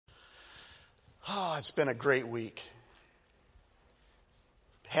Oh, it's been a great week.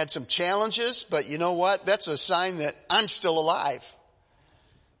 Had some challenges, but you know what? That's a sign that I'm still alive.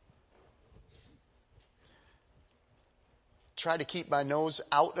 Try to keep my nose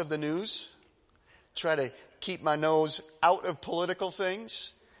out of the news. Try to keep my nose out of political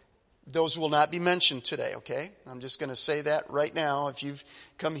things. Those will not be mentioned today, okay? I'm just going to say that right now. If you've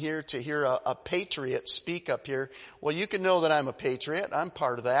come here to hear a patriot speak up here, well, you can know that I'm a patriot. I'm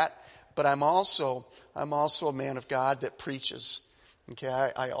part of that. But I'm also a man of God that preaches. Okay,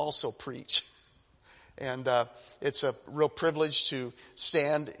 I also preach. And it's a real privilege to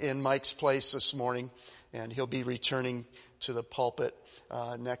stand in Mike's place this morning. And he'll be returning to the pulpit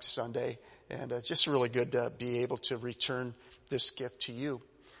next Sunday. And it's just really good to be able to return this gift to you.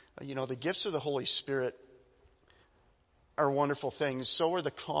 You know, the gifts of the Holy Spirit are wonderful things. So are the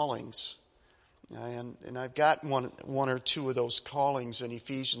callings. And I've got one or two of those callings in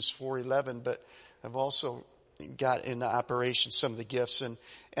Ephesians 4:11, but I've also got in operation some of the gifts. And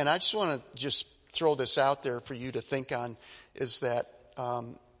I just want to just throw this out there for you to think on, is that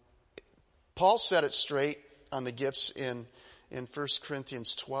Paul said it straight on the gifts in 1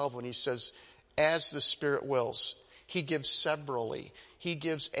 Corinthians 12 when he says, as the Spirit wills. He gives severally. He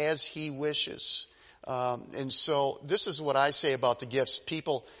gives as he wishes. And so this is what I say about the gifts.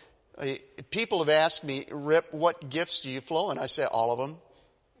 People have asked me, Rip, what gifts do you flow in? I say, all of them.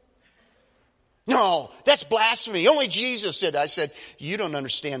 No, that's blasphemy. Only Jesus did. I said, you don't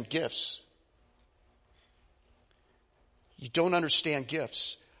understand gifts. You don't understand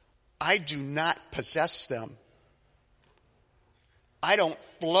gifts. I do not possess them. I don't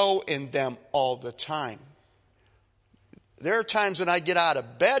flow in them all the time. There are times when I get out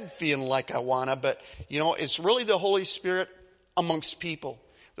of bed feeling like I wanna, but you know, it's really the Holy Spirit amongst people.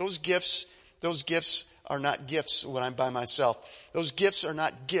 Those gifts are not gifts when I'm by myself. Those gifts are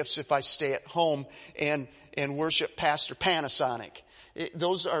not gifts if I stay at home and worship Pastor Panasonic.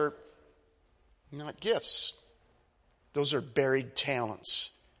 Those are not gifts. Those are buried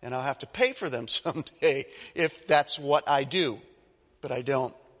talents. And I'll have to pay for them someday if that's what I do. But I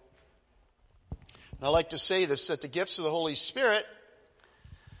don't. And I like to say this, that the gifts of the Holy Spirit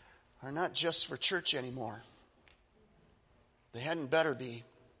are not just for church anymore. They hadn't better be.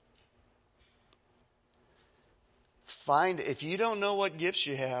 If you don't know what gifts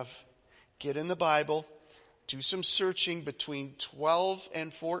you have, get in the Bible, do some searching between 12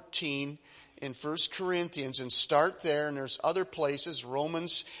 and 14 in 1 Corinthians and start there. And there's other places.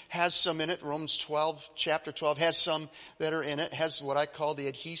 Romans has some in it. Romans 12, chapter 12 has some that are in it. Has what I call the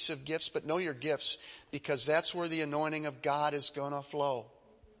adhesive gifts. But know your gifts, because that's where the anointing of God is going to flow.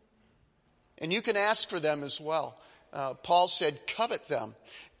 And you can ask for them as well. Paul said, covet them.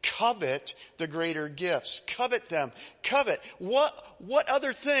 Covet the greater gifts. Covet them. Covet. What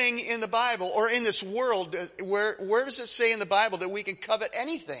other thing in the Bible or in this world, where does it say in the Bible that we can covet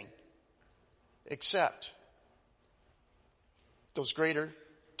anything except those greater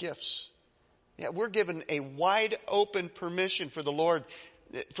gifts? Yeah, we're given a wide open permission from the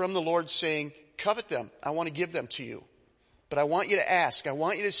Lord saying, covet them. I want to give them to you. But I want you to ask. I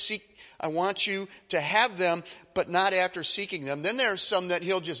want you to seek. I want you to have them, but not after seeking them. Then there's some that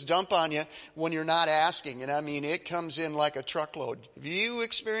he'll just dump on you when you're not asking. And I mean, it comes in like a truckload. Have you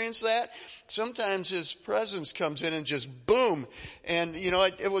experienced that? Sometimes his presence comes in and just boom. And you know,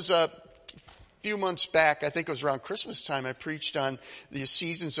 it was a few months back, I think it was around Christmas time, I preached on the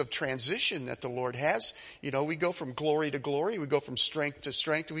seasons of transition that the Lord has. You know, we go from glory to glory. We go from strength to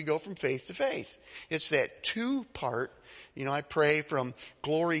strength. We go from faith to faith. It's that two-part. You know, I pray from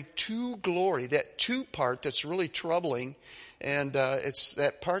glory to glory, that two part that's really troubling. And it's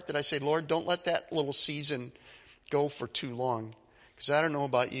that part that I say, Lord, don't let that little season go for too long. Because I don't know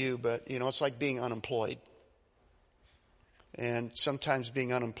about you, but, you know, it's like being unemployed. And sometimes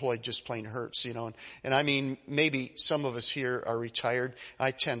being unemployed just plain hurts, you know. And I mean, maybe some of us here are retired.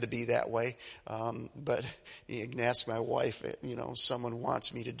 I tend to be that way. But you can ask my wife, you know, someone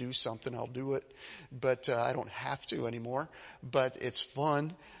wants me to do something, I'll do it. But I don't have to anymore. But it's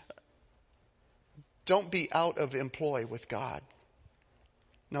fun. Don't be out of employ with God.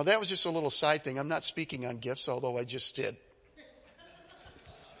 Now, that was just a little side thing. I'm not speaking on gifts, although I just did.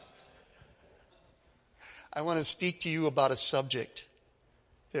 I want to speak to you about a subject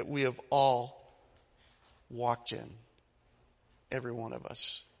that we have all walked in. Every one of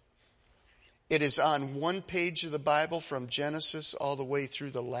us. It is on one page of the Bible from Genesis all the way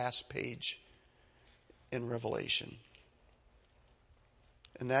through the last page in Revelation.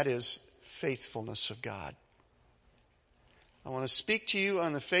 And that is faithfulness of God. I want to speak to you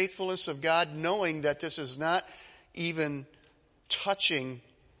on the faithfulness of God, knowing that this is not even touching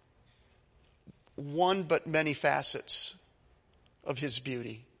one but many facets of His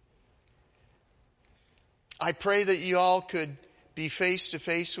beauty. I pray that you all could be face to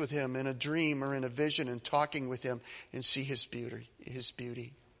face with Him in a dream or in a vision and talking with Him and see His beauty. His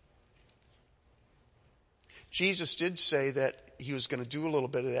beauty. Jesus did say that He was going to do a little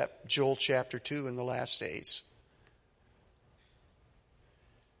bit of that, Joel chapter 2, in the last days.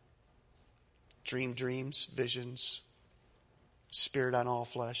 Dream dreams, visions, Spirit on all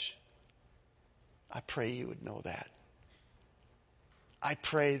flesh. I pray you would know that. I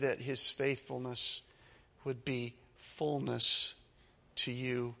pray that His faithfulness would be fullness to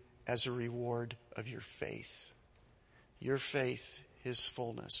you as a reward of your faith. Your faith, His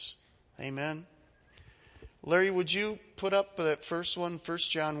fullness. Amen. Larry, would you put up that first one, 1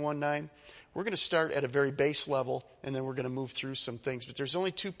 John 1:9? We're going to start at a very base level, and then we're going to move through some things. But there's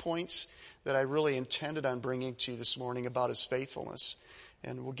only 2 points that I really intended on bringing to you this morning about His faithfulness.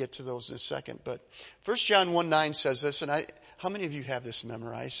 And we'll get to those in a second. But 1 John 1:9 says this, and how many of you have this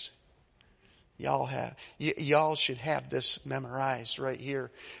memorized? Y'all have. Y'all should have this memorized right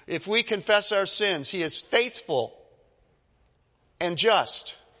here. If we confess our sins, He is faithful and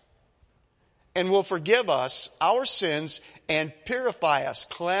just and will forgive us our sins and purify us,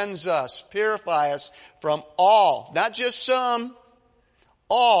 cleanse us, purify us from all, not just some,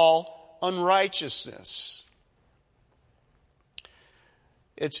 all unrighteousness.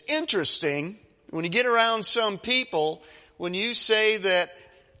 It's interesting when you get around some people, when you say that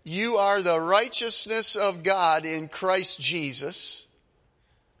you are the righteousness of God in Christ Jesus.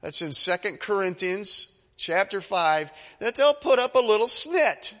 That's in 2 Corinthians chapter 5. That they'll put up a little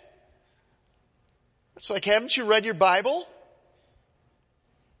snit. It's like, haven't you read your Bible?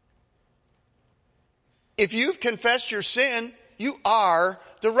 If you've confessed your sin, you are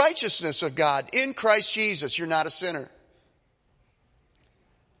the righteousness of God in Christ Jesus. You're not a sinner.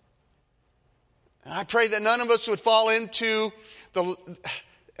 And I pray that none of us would fall into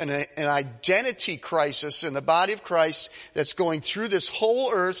an identity crisis in the body of Christ that's going through this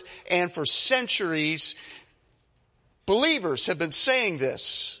whole earth, and for centuries, believers have been saying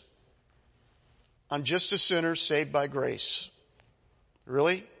this. I'm just a sinner saved by grace.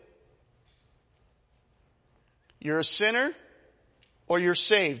 Really? You're a sinner or you're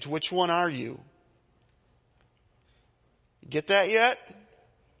saved? Which one are you? Get that yet?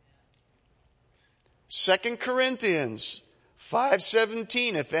 2 Corinthians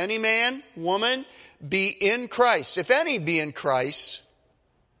 5:17, if any man, woman, be in Christ. If any be in Christ,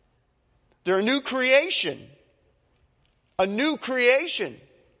 they're a new creation. A new creation.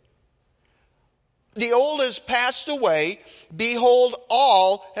 The old has passed away. Behold,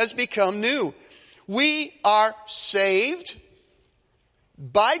 all has become new. We are saved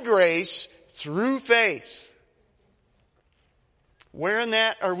by grace through faith. Where in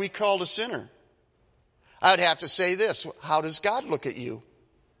that are we called a sinner? I'd have to say this. How does God look at you?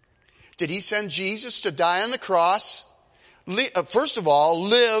 Did He send Jesus to die on the cross? First of all,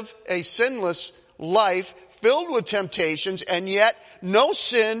 live a sinless life filled with temptations, and yet no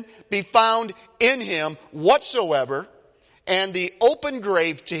sin be found in Him whatsoever. And the open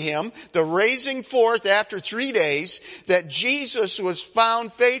grave to Him, the raising forth after 3 days, that Jesus was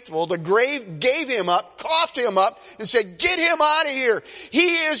found faithful. The grave gave Him up, coughed Him up, and said, get Him out of here.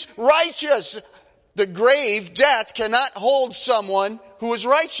 He is righteous. The grave, death, cannot hold someone who is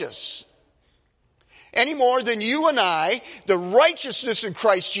righteous. Any more than you and I, the righteousness in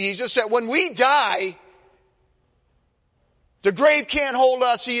Christ Jesus, that when we die, the grave can't hold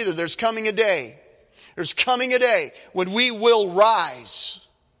us either. There's coming a day. There's coming a day when we will rise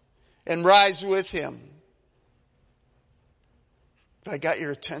and rise with Him. Have I got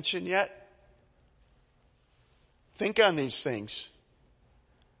your attention yet? Think on these things.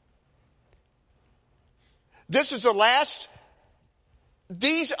 These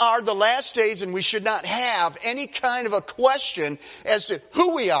are the last days, and we should not have any kind of a question as to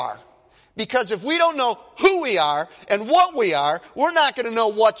who we are. Because if we don't know who we are and what we are, we're not going to know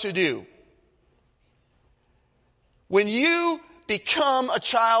what to do. When you become a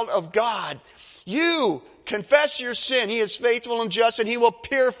child of God, you confess your sin. He is faithful and just, and He will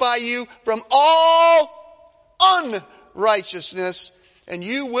purify you from all unrighteousness, and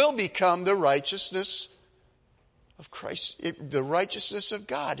you will become the righteousness of Christ, the righteousness of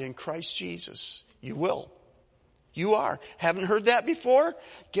God in Christ Jesus. You will. You are. Haven't heard that before?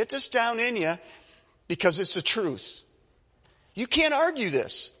 Get this down in you, because it's the truth. You can't argue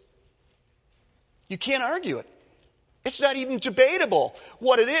this. You can't argue it. It's not even debatable.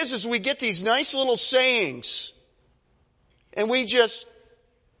 What it is we get these nice little sayings, and we just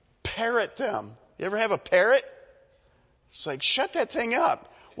parrot them. You ever have a parrot? It's like, shut that thing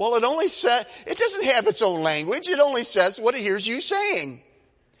up. Well, it doesn't have its own language. It only says what it hears you saying.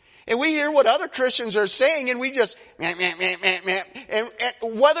 And we hear what other Christians are saying and we just, meh, meh, meh, meh, meh,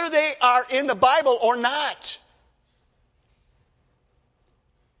 and whether they are in the Bible or not.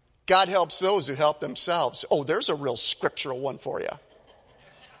 God helps those who help themselves. Oh, there's a real scriptural one for you.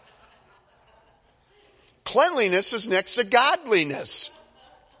 Cleanliness is next to godliness.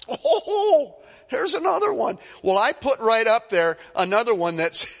 Oh, here's another one. Well, I put right up there another one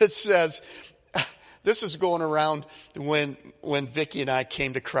that says, this is going around when Vicki and I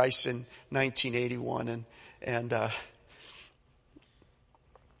came to Christ in 1981, and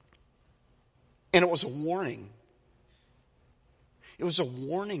it was a warning. It was a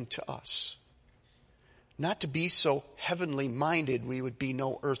warning to us not to be so heavenly minded we would be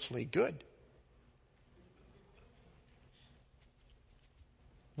no earthly good.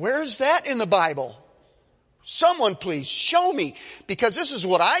 Where is that in the Bible? Someone please show me. Because this is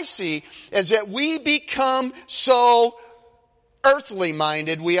what I see, is that we become so earthly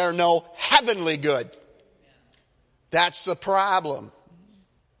minded we are no heavenly good. That's the problem.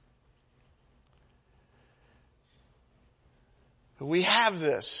 We have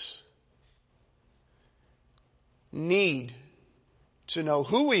this need to know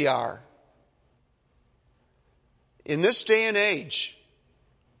who we are in this day and age.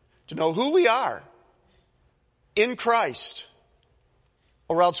 To know who we are in Christ,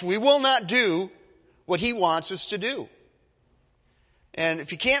 or else we will not do what He wants us to do. And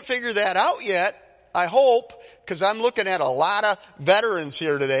if you can't figure that out yet, I hope, because I'm looking at a lot of veterans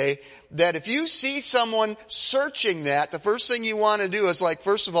here today, that if you see someone searching that, the first thing you want to do is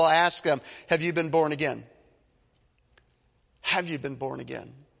first of all, ask them, have you been born again? Have you been born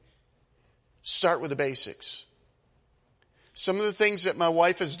again? Start with the basics. Some of the things that my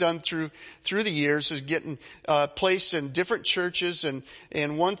wife has done through the years is getting placed in different churches,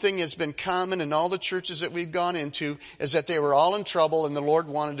 and one thing has been common in all the churches that we've gone into is that they were all in trouble and the Lord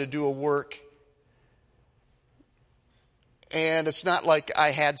wanted to do a work. And it's not like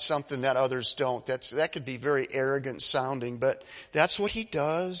I had something that others don't. That could be very arrogant sounding, but that's what He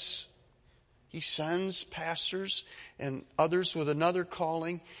does. He sends pastors and others with another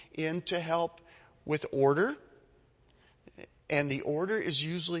calling in to help with order. And the order is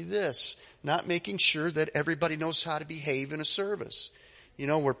usually this, not making sure that everybody knows how to behave in a service. You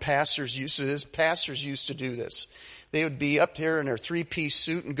know, where pastors used to do this. They would be up here in their 3-piece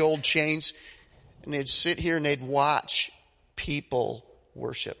suit and gold chains, and they'd sit here and they'd watch people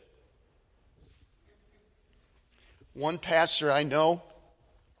worship. One pastor I know,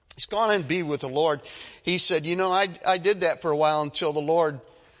 he's gone and be with the Lord. He said, I did that for a while until the Lord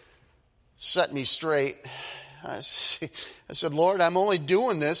set me straight. I said, Lord, I'm only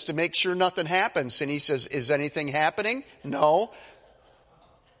doing this to make sure nothing happens. And He says, is anything happening? No.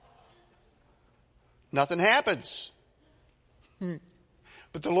 Nothing happens.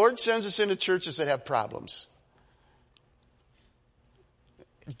 But the Lord sends us into churches that have problems.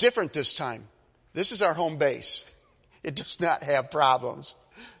 Different this time. This is our home base. It does not have problems.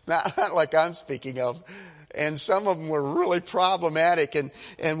 Not like I'm speaking of. And some of them were really problematic.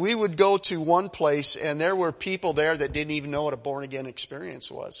 And we would go to one place and there were people there that didn't even know what a born again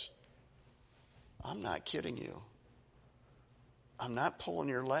experience was. I'm not kidding you. I'm not pulling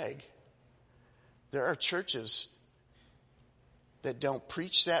your leg. There are churches that don't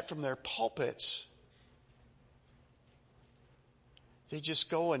preach that from their pulpits. They just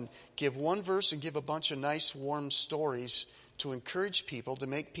go and give one verse and give a bunch of nice warm stories to encourage people, to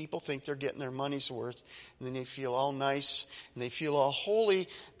make people think they're getting their money's worth. And then they feel all nice and they feel all holy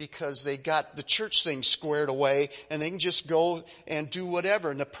because they got the church thing squared away and they can just go and do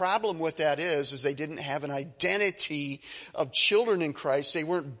whatever. And the problem with that is they didn't have an identity of children in Christ. They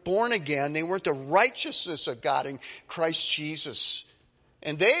weren't born again. They weren't the righteousness of God in Christ Jesus.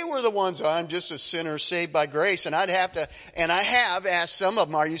 And they were the ones, I'm just a sinner saved by grace. And I have asked some of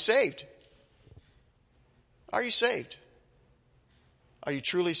them, are you saved? Are you saved? Are you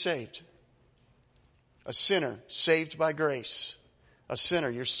truly saved? A sinner saved by grace. A sinner,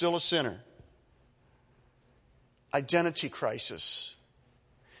 you're still a sinner. Identity crisis.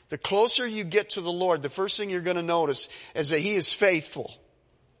 The closer you get to the Lord, the first thing you're going to notice is that He is faithful.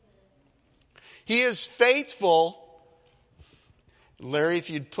 He is faithful. Larry,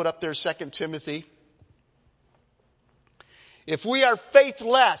 if you'd put up there 2 Timothy. If we are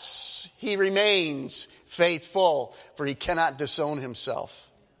faithless, He remains faithful, for He cannot disown Himself.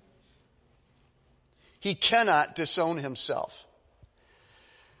 He cannot disown Himself.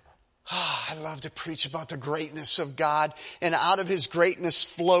 I love to preach about the greatness of God, and out of His greatness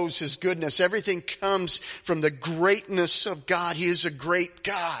flows His goodness. Everything comes from the greatness of God. He is a great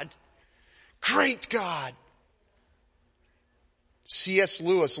God. Great God. C.S.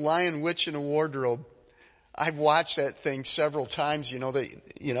 Lewis, Lion, Witch, and a Wardrobe. I've watched that thing several times.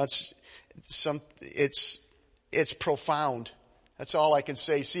 It's profound. That's all I can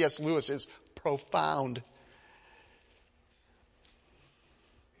say. C.S. Lewis is profound.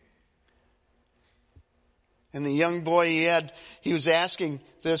 And the young boy he was asking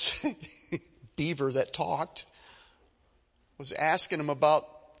this beaver that talked, was asking him about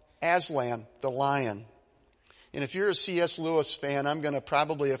Aslan, the lion. And if you're a C.S. Lewis fan, I'm going to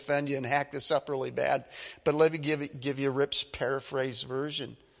probably offend you and hack this up really bad. But let me give you Rip's paraphrase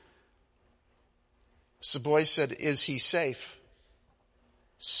version. So the boy said, is he safe?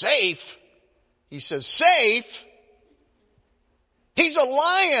 Safe? He says, safe? He's a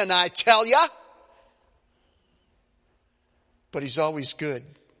lion, I tell ya. But he's always good.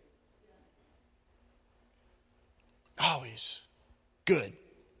 Always good.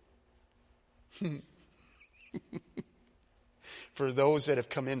 For those that have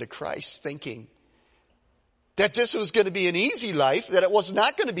come into Christ thinking that this was going to be an easy life, that it was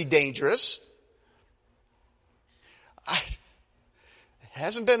not going to be dangerous. It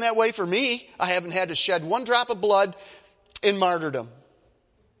hasn't been that way for me. I haven't had to shed one drop of blood in martyrdom.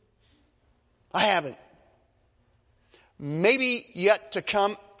 I haven't. Maybe yet to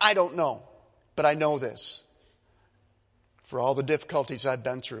come, I don't know. But I know this. For all the difficulties I've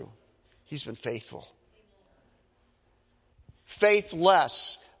been through, He's been faithful.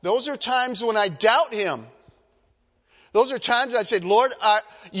 Faithless. Those are times when I doubt Him. Those are times I said, Lord,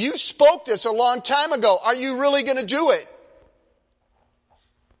 you spoke this a long time ago. Are you really going to do it?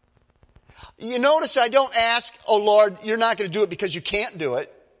 You notice I don't ask, oh Lord, you're not going to do it because you can't do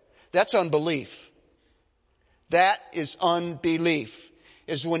it. That's unbelief. That is unbelief.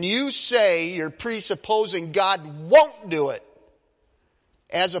 Is when you say you're presupposing God won't do it.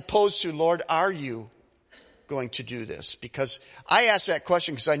 As opposed to, Lord, are you going to do this? Because I ask that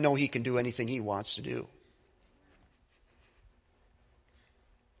question because I know He can do anything He wants to do.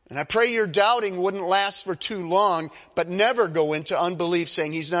 And I pray your doubting wouldn't last for too long, but never go into unbelief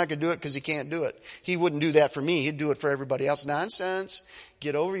saying He's not going to do it because He can't do it. He wouldn't do that for me. He'd do it for everybody else. Nonsense.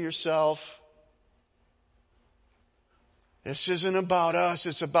 Get over yourself. This isn't about us,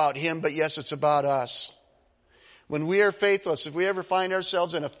 it's about Him, but yes, it's about us. When we are faithless, if we ever find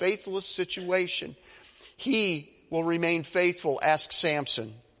ourselves in a faithless situation, He will remain faithful. Ask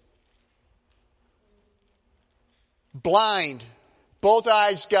Samson. Blind, both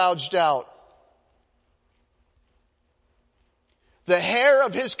eyes gouged out. The hair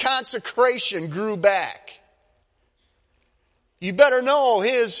of his consecration grew back. You better know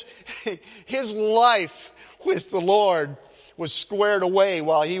his life with the Lord was squared away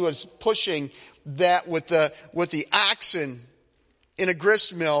while he was pushing that with the oxen in a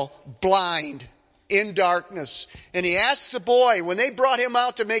grist mill, blind, in darkness. And he asks the boy, when they brought him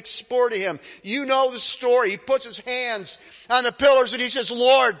out to make sport of him, you know the story. He puts his hands on the pillars and he says,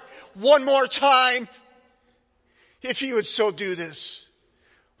 Lord, one more time, if you would so do this.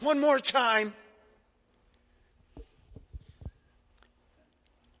 One more time.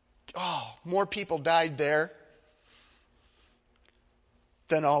 Oh, more people died there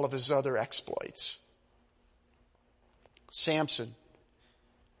than all of his other exploits. Samson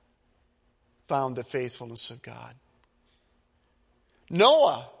found the faithfulness of God.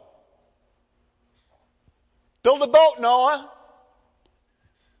 Noah. Build a boat, Noah.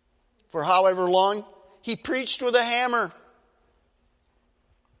 For however long, he preached with a hammer.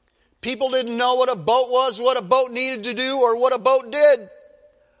 People didn't know what a boat was, what a boat needed to do, or what a boat did.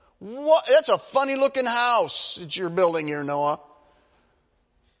 What? That's a funny looking house that you're building here, Noah.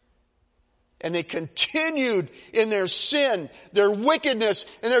 And they continued in their sin, their wickedness,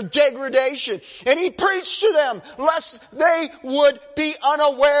 and their degradation. And he preached to them, lest they would be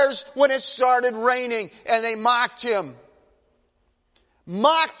unawares when it started raining. And they mocked him.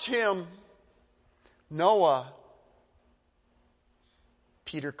 Mocked him. Noah,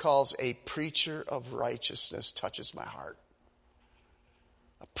 Peter calls a preacher of righteousness, touches my heart.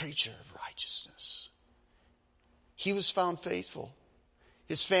 A preacher of righteousness. He was found faithful.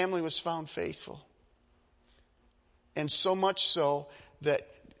 His family was found faithful. And so much so that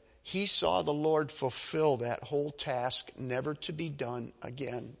he saw the Lord fulfill that whole task, never to be done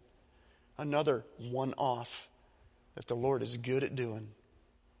again. Another one-off that the Lord is good at doing.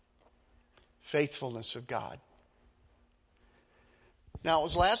 Faithfulness of God. Now, it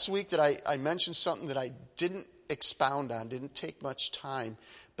was last week that I mentioned something that I didn't expound on, didn't take much time.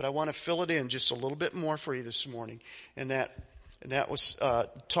 but I want to fill it in just a little bit more for you this morning. And that was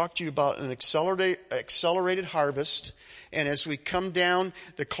talk to you about an accelerated harvest. And as we come down,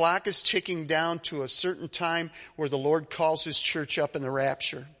 the clock is ticking down to a certain time where the Lord calls His church up in the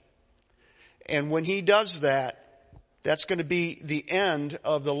rapture. And when He does that, that's going to be the end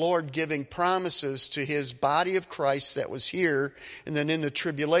of the Lord giving promises to His body of Christ that was here. And then in the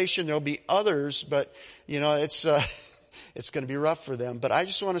tribulation, there'll be others, but, it's going to be rough for them. But I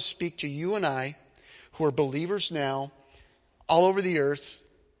just want to speak to you and I, who are believers now, all over the earth.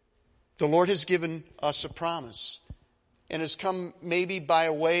 The Lord has given us a promise. And has come maybe by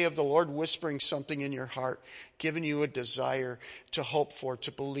a way of the Lord whispering something in your heart, giving you a desire to hope for,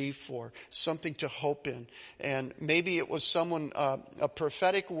 to believe for, something to hope in. And maybe it was someone, a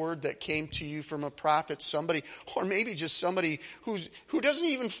prophetic word that came to you from a prophet, somebody, or maybe just somebody who doesn't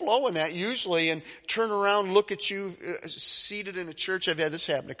even flow in that usually, and turn around, look at you seated in a church. I've had this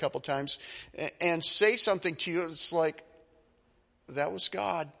happen a couple times, and say something to you. It's like, that was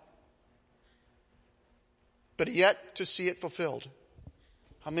God. But yet to see it fulfilled.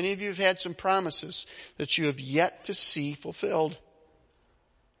 How many of you have had some promises that you have yet to see fulfilled?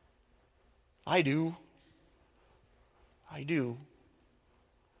 I do.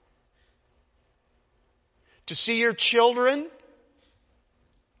 To see your children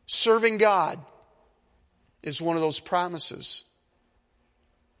serving God is one of those promises.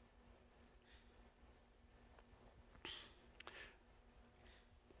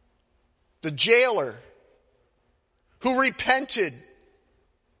 The jailer who repented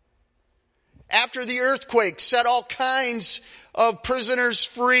after the earthquake, set all kinds of prisoners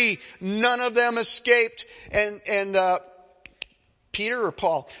free. None of them escaped. And Peter or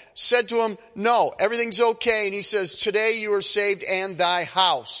Paul said to him, no, everything's okay. And he says, today you are saved, and thy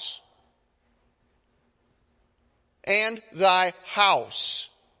house. And thy house.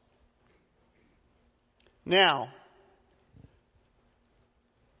 Now,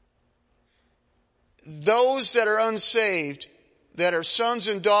 those that are unsaved, that are sons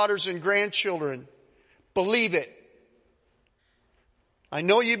and daughters and grandchildren, believe it. I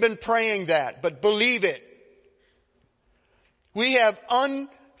know you've been praying that, but believe it. We have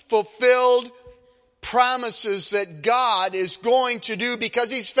unfulfilled promises that God is going to do because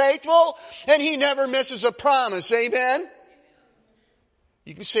He's faithful and He never misses a promise. Amen?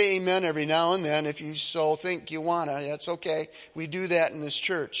 You can say amen every now and then if you so think you want to. That's okay. We do that in this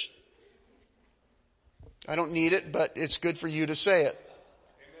church. I don't need it, but it's good for you to say it.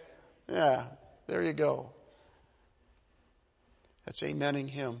 Yeah, there you go. That's amening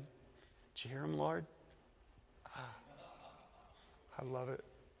Him. Did you hear Him, Lord? I love it.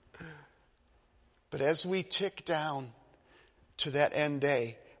 But as we tick down to that end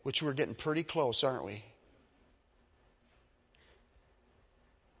day, which we're getting pretty close, aren't we?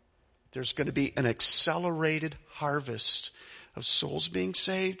 There's going to be an accelerated harvest of souls being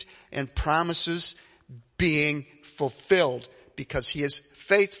saved and promises being fulfilled because He is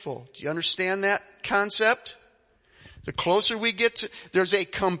faithful. Do you understand that concept? The closer we get to, there's a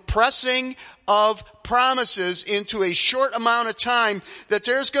compressing of promises into a short amount of time, that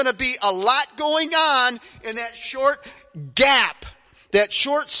there's going to be a lot going on in that short gap, that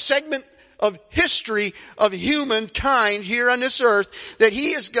short segment of history of humankind here on this earth,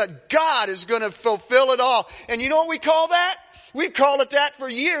 that God is going to fulfill it all. And you know what we call that? We've called it that for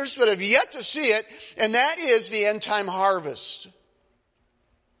years, but have yet to see it, and that is the end time harvest.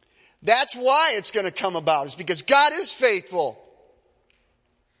 That's why it's going to come about, is because God is faithful.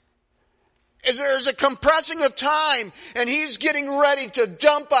 There's a compressing of time, and He's getting ready to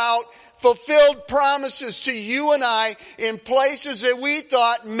dump out fulfilled promises to you and I in places that we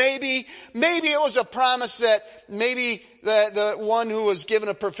thought maybe it was a promise that maybe the one who was given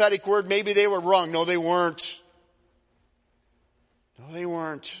a prophetic word, maybe they were wrong. No, they weren't. No, they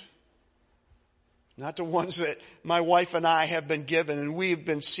weren't. Not the ones that my wife and I have been given, and we've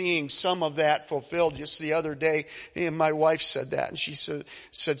been seeing some of that fulfilled. Just the other day, and my wife said that, and she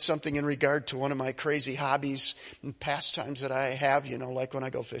said something in regard to one of my crazy hobbies and pastimes that I have, like when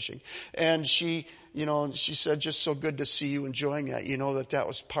I go fishing. And she said, just so good to see you enjoying that. That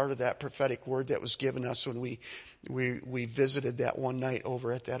was part of that prophetic word that was given us when we visited that one night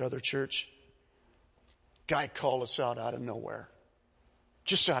over at that other church. Guy called us out of nowhere.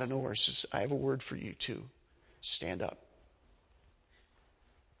 Just out of nowhere, says, I have a word for you too. Stand up.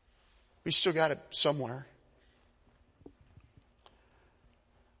 We still got it somewhere.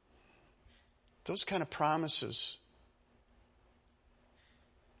 Those kind of promises.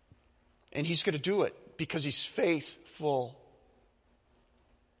 And He's going to do it because He's faithful.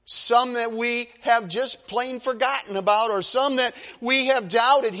 some that we have just plain forgotten about, or some that we have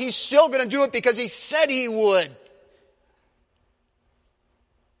doubted, He's still going to do it because He said He would.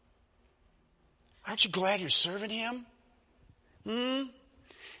 Aren't you glad you're serving Him?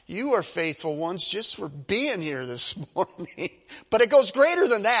 You are faithful ones just for being here this morning. But it goes greater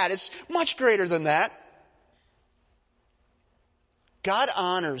than that. It's much greater than that. God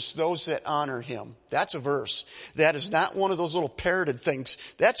honors those that honor Him. That's a verse. That is not one of those little parroted things.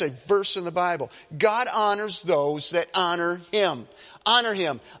 That's a verse in the Bible. God honors those that honor Him. Honor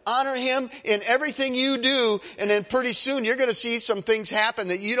Him. Honor Him in everything you do, and then pretty soon you're going to see some things happen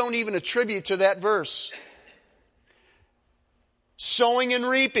that you don't even attribute to that verse. Sowing and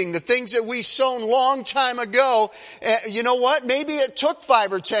reaping, the things that we sown long time ago, you know what? Maybe it took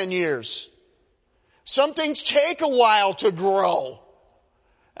 5 or 10 years. Some things take a while to grow.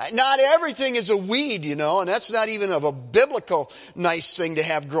 Not everything is a weed, you know, and that's not even of a biblical nice thing to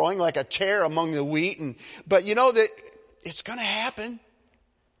have growing, like a tare among the wheat. But you know that it's going to happen.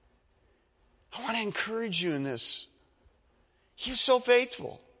 I want to encourage you in this. He's so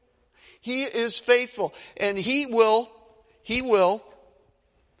faithful. He is faithful, and He will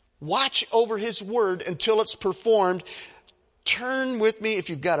watch over His word until it's performed. Turn with me,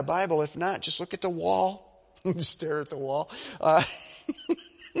 if you've got a Bible. If not, just look at the wall. Stare at the wall.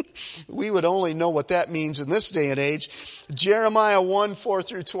 We would only know what that means in this day and age. Jeremiah 1, 4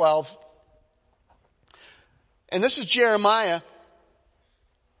 through 12. And this is Jeremiah,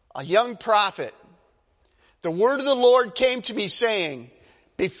 a young prophet. The word of the Lord came to me saying,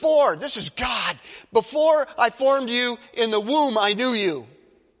 this is God, before I formed you in the womb, I knew you.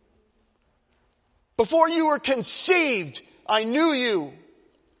 Before you were conceived, I knew you.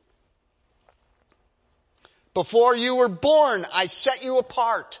 Before you were born, I set you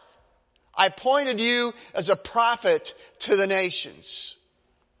apart. I appointed you as a prophet to the nations.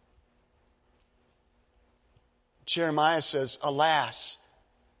 Jeremiah says, alas,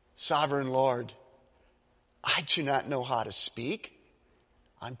 sovereign Lord, I do not know how to speak.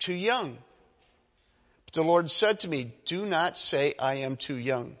 I'm too young. But the Lord said to me, do not say I am too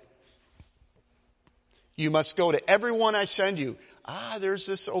young. You must go to everyone I send you. There's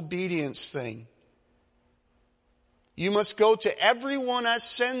this obedience thing. You must go to everyone I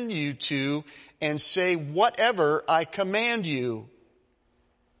send you to and say whatever I command you.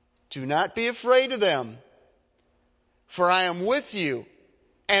 Do not be afraid of them, for I am with you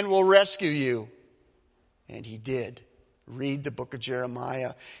and will rescue you. And He did. Read the book of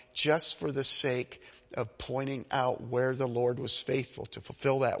Jeremiah just for the sake of pointing out where the Lord was faithful to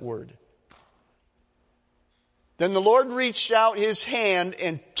fulfill that word. Then the Lord reached out His hand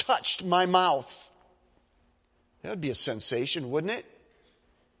and touched my mouth. That would be a sensation, wouldn't it?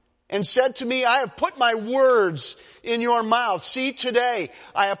 And said to me, I have put my words in your mouth. See, today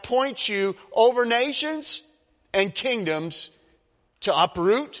I appoint you over nations and kingdoms to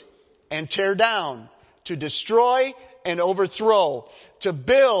uproot and tear down, to destroy and overthrow, to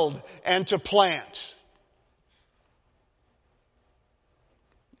build and to plant.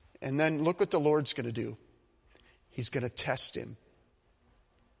 And then look what the Lord's going to do. He's going to test him.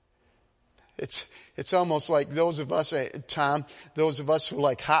 It's almost like those of us, Tom, those of us who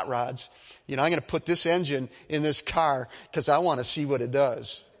like hot rods. You know, I'm going to put this engine in this car because I want to see what it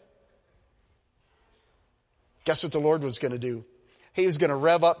does. Guess what the Lord was going to do? He was going to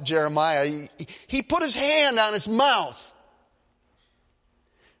rev up Jeremiah. He put His hand on his mouth.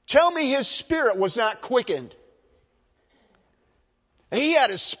 Tell me his spirit was not quickened. He had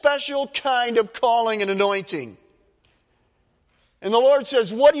a special kind of calling and anointing. And the Lord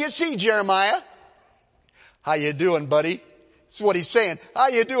says, what do you see, Jeremiah? How you doing, buddy? That's what He's saying. How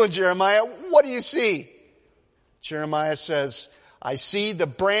you doing, Jeremiah? What do you see? Jeremiah says, I see the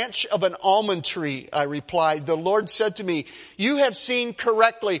branch of an almond tree, I replied. The Lord said to me, you have seen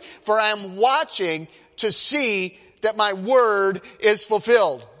correctly, for I am watching to see that my word is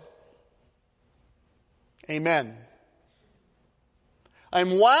fulfilled. Amen.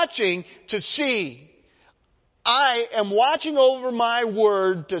 I'm watching to see. I am watching over my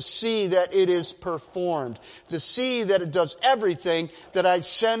word to see that it is performed, to see that it does everything that I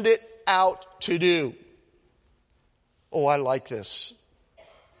send it out to do. Oh, I like this.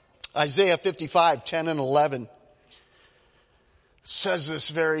 Isaiah 55, 10 and 11 says this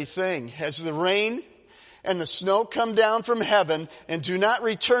very thing. As the rain and the snow come down from heaven and do not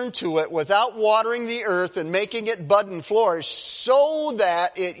return to it without watering the earth and making it bud and flourish, so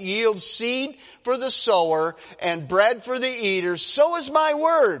that it yields seed for the sower and bread for the eater, so is my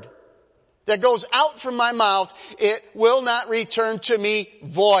word that goes out from my mouth. It will not return to me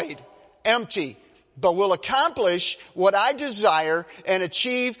void, empty, but will accomplish what I desire and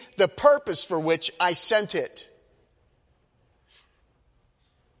achieve the purpose for which I sent it.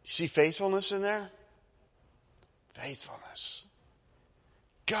 You see faithfulness in there? Faithfulness.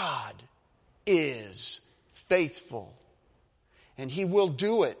 God is faithful, and He will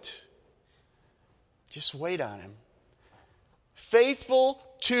do it. Just wait on Him. Faithful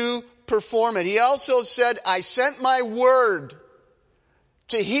to perform it. He also said, I sent my word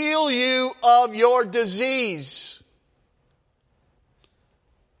to heal you of your disease.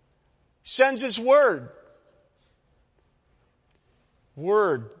 He sends His word.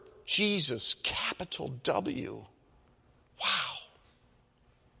 Word, Jesus, capital W. Wow.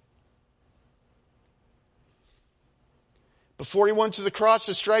 Before He went to the cross,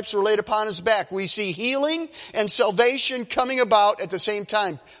 the stripes were laid upon His back. We see healing and salvation coming about at the same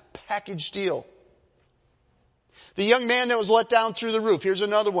time. Package deal. The young man that was let down through the roof. Here's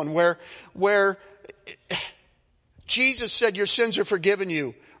another one where Jesus said, your sins are forgiven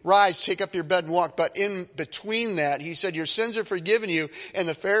you. Rise, take up your bed and walk. But in between that, He said, your sins are forgiven you. And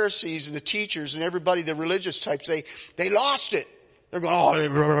the Pharisees and the teachers and everybody, the religious types, they lost it. They're going,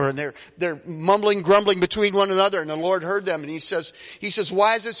 oh, and they're mumbling, grumbling between one another. And the Lord heard them. And He says,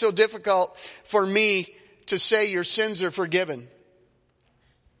 why is it so difficult for me to say your sins are forgiven?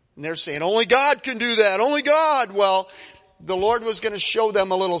 And they're saying, only God can do that. Only God. Well, the Lord was going to show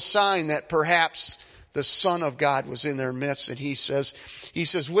them a little sign that perhaps the Son of God was in their midst. And He says,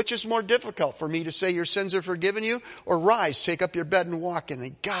 which is more difficult for me to say your sins are forgiven you, or rise, take up your bed and walk? And they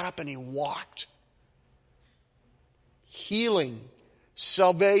got up and He walked. Healing,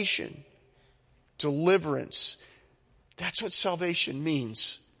 salvation, deliverance. That's what salvation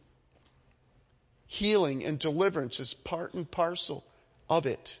means. Healing and deliverance is part and parcel of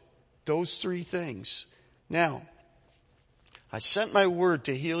it. Those three things. Now, I sent my word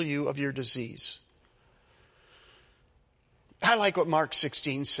to heal you of your disease. I like what Mark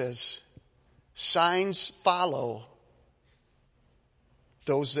 16 says. Signs follow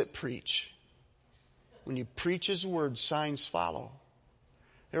those that preach. When you preach His word, signs follow.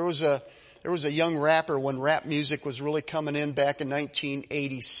 There was a young rapper when rap music was really coming in back in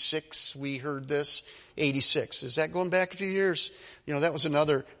 1986. We heard this. 86. Is that going back a few years? You know, that was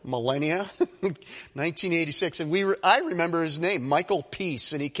another millennia. 1986. And I remember his name, Michael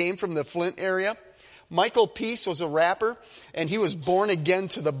Peace. And he came from the Flint area. Michael Peace was a rapper, and he was born again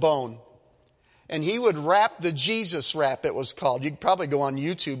to the bone. And he would rap the Jesus rap, it was called. You could probably go on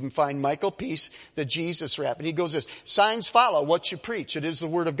YouTube and find Michael Peace, the Jesus rap. And he goes this, signs follow what you preach. It is the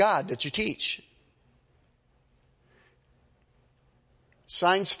word of God that you teach.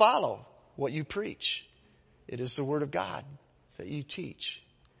 Signs follow what you preach. It is the word of God that you teach.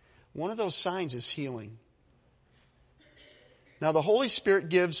 One of those signs is healing. Now the Holy Spirit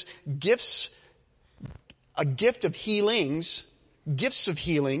gives gifts, a gift of healings, gifts of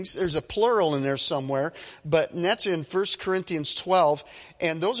healings. There's a plural in there somewhere, and that's in 1 Corinthians 12.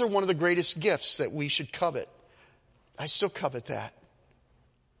 And those are one of the greatest gifts that we should covet. I still covet that.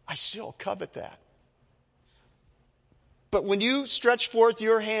 I still covet that. But when you stretch forth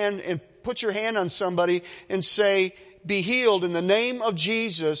your hand and put your hand on somebody and say, be healed in the name of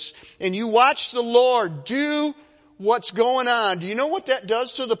Jesus, and you watch the Lord do what's going on, do you know what that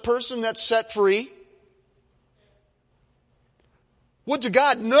does to the person that's set free? Would to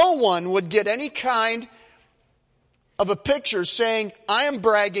God no one would get any kind of a picture saying, I am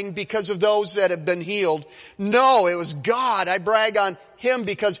bragging because of those that have been healed. No, it was God. I brag on Him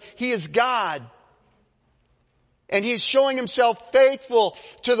because He is God. And He's showing Himself faithful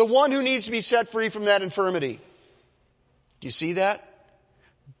to the one who needs to be set free from that infirmity. Do you see that?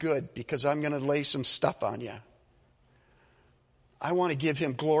 Good, because I'm going to lay some stuff on you. I want to give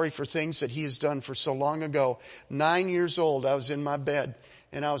Him glory for things that He has done for so long ago. 9 years old, I was in my bed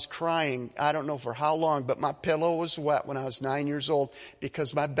and I was crying. I don't know for how long, but my pillow was wet when I was 9 years old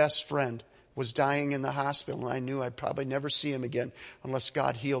because my best friend was dying in the hospital and I knew I'd probably never see him again unless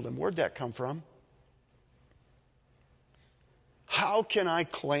God healed him. Where'd that come from? How can I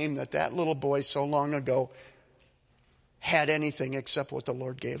claim that that little boy so long ago had anything except what the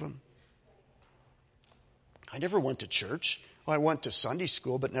Lord gave him? I never went to church. Well, I went to Sunday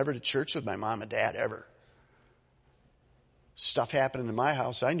school, but never to church with my mom and dad ever. Stuff happened in my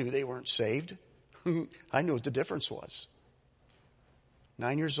house. I knew they weren't saved. I knew what the difference was.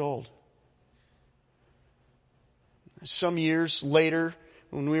 9 years old. Some years later,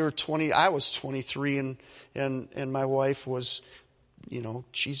 when we were 20, I was 23 and my wife was,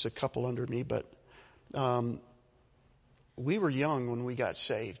 she's a couple under me, but we were young when we got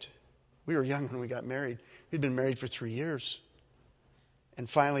saved. We were young when we got married. We'd been married for 3 years and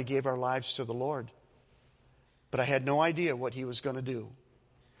finally gave our lives to the Lord. But I had no idea what He was going to do.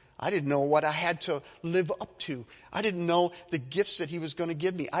 I didn't know what I had to live up to. I didn't know the gifts that He was going to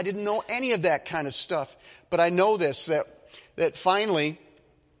give me. I didn't know any of that kind of stuff. But I know this, that finally,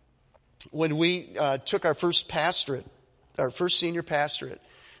 when we took our first pastorate, our first senior pastorate, it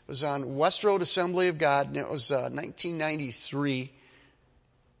was on West Road Assembly of God, and it was 1993.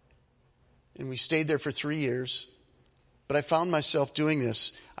 And we stayed there for 3 years. But I found myself doing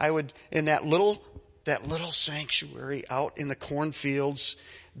this. I would, in that little sanctuary out in the cornfields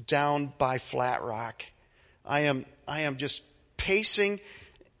down by Flat Rock, I am just pacing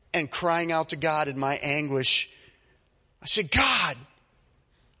and crying out to God in my anguish. I said, God,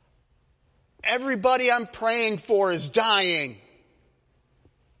 everybody I'm praying for is dying.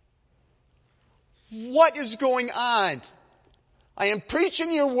 What is going on? I am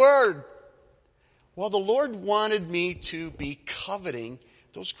preaching your word. Well, the Lord wanted me to be coveting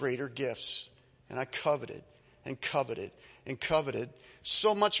those greater gifts. And I coveted and coveted and coveted.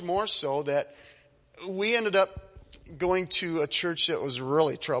 So much more so that we ended up going to a church that was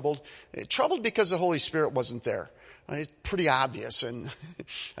really troubled. Troubled because the Holy Spirit wasn't there. It's pretty obvious. And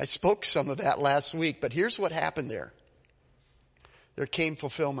I spoke some of that last week. But here's what happened there. There came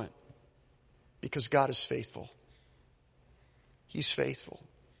fulfillment. Because God is faithful. He's faithful.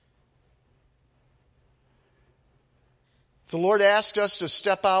 The Lord asked us to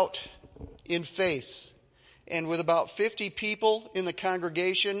step out in faith. And with about 50 people in the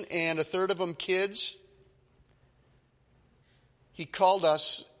congregation and a third of them kids, He called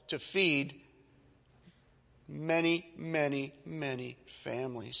us to feed many, many, many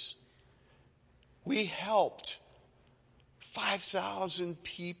families. We helped 5,000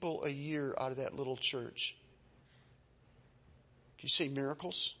 people a year out of that little church. Can you say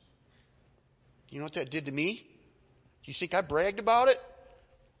miracles? You know what that did to me? You think I bragged about it?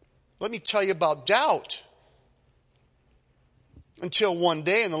 Let me tell you about doubt. Until one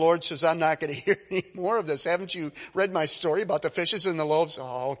day, and the Lord says, I'm not going to hear any more of this. Haven't you read my story about the fishes and the loaves?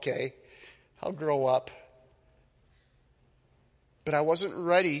 Oh, okay. I'll grow up. But I wasn't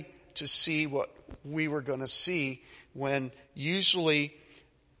ready to see what we were going to see when usually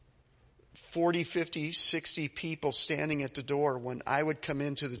 40, 50, 60 people standing at the door when I would come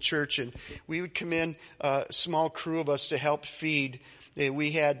into the church, and we would come in, a small crew of us to help feed.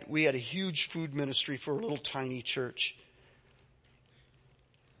 We had a huge food ministry for a little tiny church.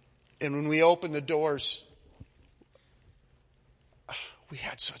 And when we opened the doors, we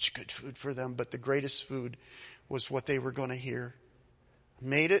had such good food for them, but the greatest food was what they were going to hear.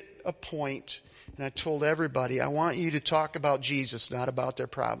 Made it a point, and I told everybody, I want you to talk about Jesus, not about their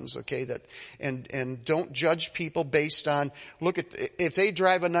problems, okay? And don't judge people based on, if they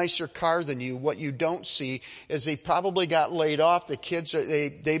drive a nicer car than you, what you don't see is they probably got laid off. The kids,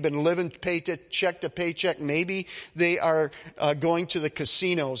 they've been living paycheck to paycheck. Maybe they are going to the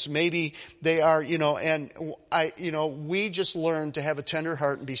casinos. Maybe they are, we just learned to have a tender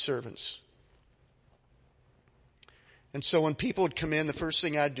heart and be servants. And so when people would come in, the first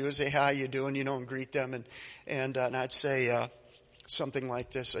thing I'd do is say, how you doing, and greet them. And I'd say something like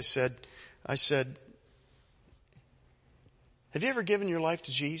this. I said, have you ever given your life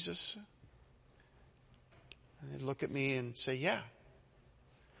to Jesus? And they'd look at me and say, yeah.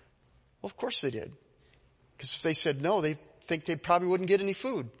 Well, of course they did. Because if they said no, they think they probably wouldn't get any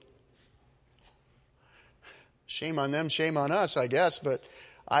food. Shame on them, shame on us, I guess. But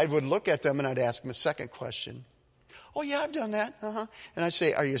I would look at them and I'd ask them a second question. Oh, yeah, I've done that. And I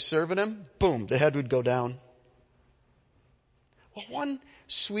say, are you serving him? Boom, the head would go down. Well, one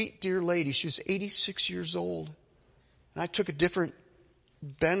sweet, dear lady, she was 86 years old. And I took a different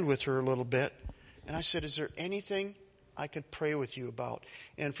bend with her a little bit. And I said, is there anything I could pray with you about?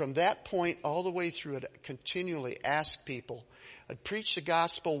 And from that point all the way through, I'd continually ask people. I'd preach the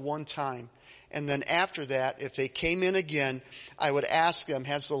gospel one time. And then after that, if they came in again, I would ask them,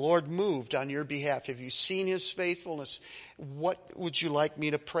 has the Lord moved on your behalf? Have you seen His faithfulness? What would you like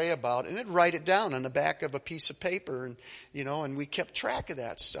me to pray about? And I'd write it down on the back of a piece of paper. And, and we kept track of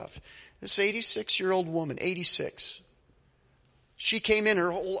that stuff. This 86-year-old woman, 86. She came in,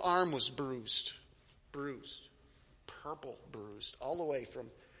 her whole arm was bruised. Purple bruised. All the way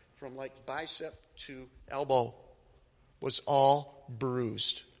from like bicep to elbow was all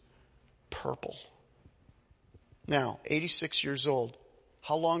bruised. Purple. Now, 86 years old.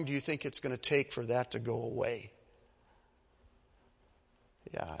 How long do you think it's going to take for that to go away?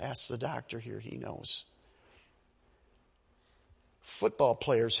 Yeah, ask the doctor here. He knows. Football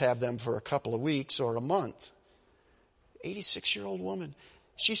players have them for a couple of weeks or a month. 86-year-old woman.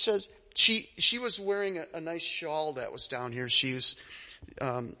 She says she was wearing a nice shawl that was down here. She was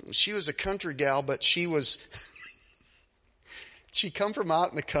a country gal, but she was She come from out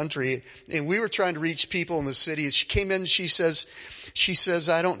in the country, and we were trying to reach people in the city. She came in, she says,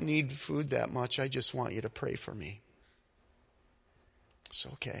 I don't need food that much. I just want you to pray for me. It's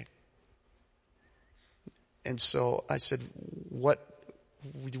okay. And so I said, what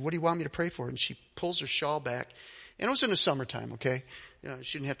do you want me to pray for? And she pulls her shawl back. And it was in the summertime, okay?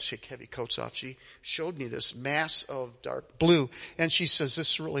 She didn't have to take heavy coats off. She showed me this mass of dark blue. And she says,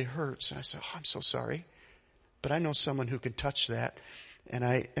 this really hurts. And I said, oh, I'm so sorry. But I know someone who can touch that. And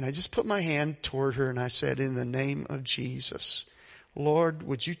I just put my hand toward her and I said, in the name of Jesus, Lord,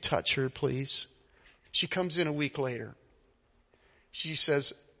 would you touch her, please? She comes in a week later. She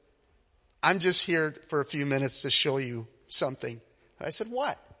says, I'm just here for a few minutes to show you something. I said,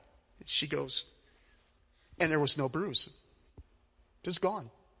 what? She goes, and there was no bruise. It was gone.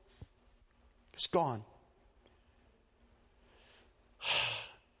 It's gone.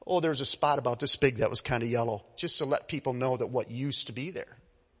 Oh, there was a spot about this big that was kind of yellow, just to let people know that what used to be there.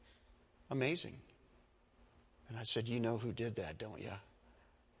 Amazing. And I said, you know who did that, don't you?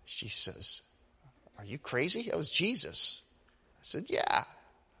 She says, are you crazy? That was Jesus. I said, yeah.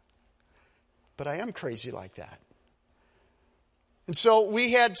 But I am crazy like that. And so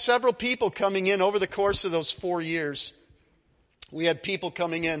we had several people coming in over the course of those 4 years. We had people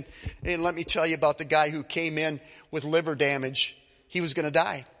coming in, and let me tell you about the guy who came in with liver damage. He was going to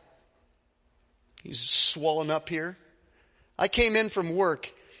die. He's swollen up here. I came in from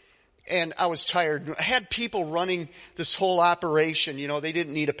work and I was tired. I had people running this whole operation. They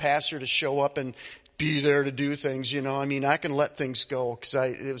didn't need a pastor to show up and be there to do things. I can let things go because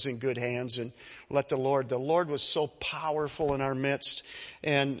it was in good hands and let the Lord was so powerful in our midst.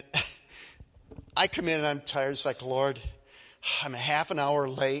 And I come in and I'm tired. It's like, Lord, I'm a half an hour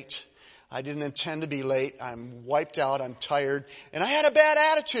late. I didn't intend to be late. I'm wiped out. I'm tired. And I had a bad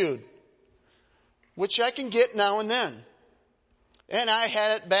attitude, which I can get now and then. And I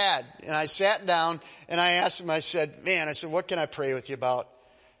had it bad. And I sat down and I asked him, I said, what can I pray with you about?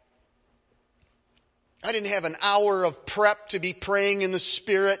 I didn't have an hour of prep to be praying in the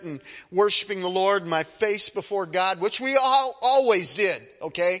Spirit and worshiping the Lord, my face before God, which we always did,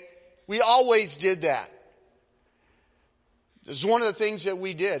 okay? We always did that. This is one of the things that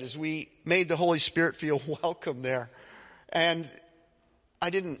we did, is we made the Holy Spirit feel welcome there. And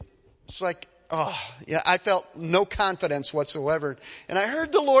it's like, I felt no confidence whatsoever. And I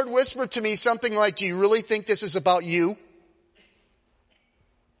heard the Lord whisper to me something like, do you really think this is about you?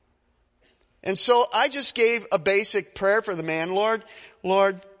 And so I just gave a basic prayer for the man.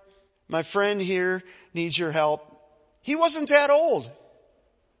 Lord, my friend here needs your help. He wasn't that old.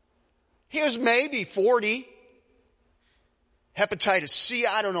 He was maybe 40. Hepatitis C,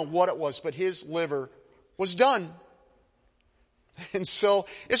 I don't know what it was, but his liver was done. And so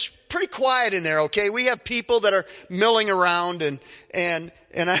it's pretty quiet in there, okay? We have people that are milling around and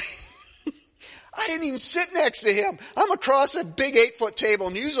I I didn't even sit next to him. I'm across a big 8-foot table,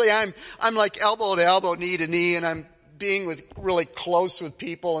 and usually I'm like elbow to elbow, knee to knee, and I'm being really close with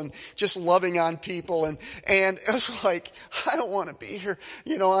people and just loving on people. And it was like, I don't want to be here,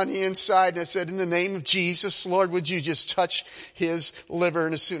 on the inside. And I said, in the name of Jesus, Lord, would you just touch his liver?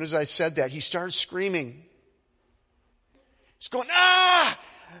 And as soon as I said that, he started screaming. He's going, my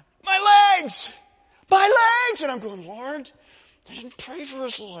legs! And I'm going, Lord, I didn't pray for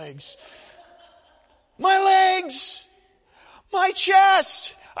his legs. My legs! My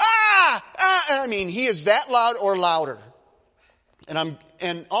chest! He is that loud or louder.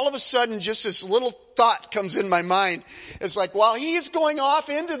 And all of a sudden, just this little thought comes in my mind. It's like, while he is going off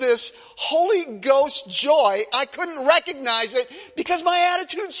into this Holy Ghost joy, I couldn't recognize it because my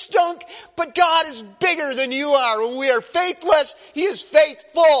attitude stunk. But God is bigger than you are. When we are faithless, he is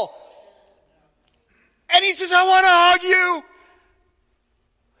faithful. And he says, I want to hug you.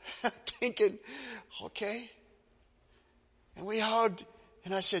 I'm thinking, okay. And we hugged.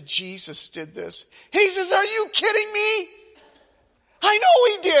 And I said, Jesus did this. He says, are you kidding me? I know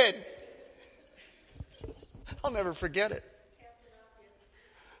he did. I'll never forget it.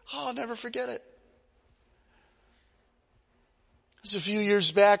 I'll never forget it. It was a few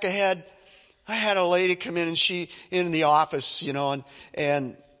years back. I had a lady come in, and she in the office,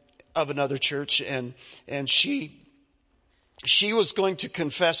 and of another church, and she was going to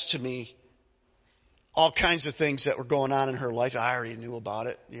confess to me all kinds of things that were going on in her life. I already knew about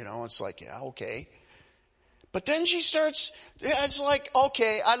it. It's like, yeah, okay. But then she starts, it's like,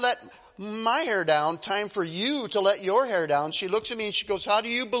 okay, I let my hair down. Time for you to let your hair down. She looks at me and she goes, how do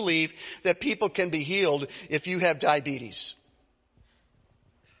you believe that people can be healed if you have diabetes?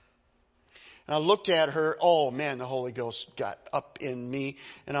 And I looked at her. Oh man, the Holy Ghost got up in me.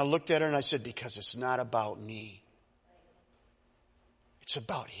 And I looked at her and I said, because it's not about me. It's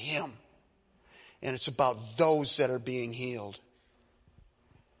about Him. And it's about those that are being healed.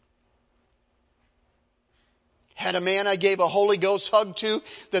 Had a man I gave a Holy Ghost hug to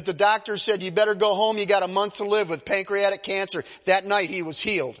that the doctor said, you better go home, you got a month to live with pancreatic cancer. That night he was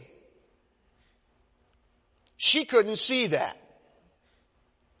healed. She couldn't see that.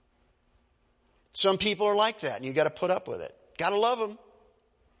 Some people are like that, and you got to put up with it. Got to love them.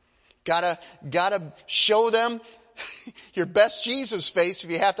 Got to show them your best Jesus face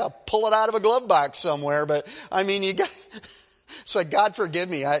if you have to pull it out of a glove box somewhere. But I mean, it's like, God forgive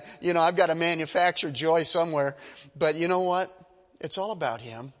me. I've got to manufacture joy somewhere. But you know what? It's all about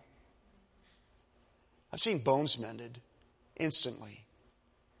Him. I've seen bones mended instantly.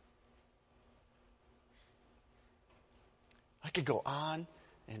 I could go on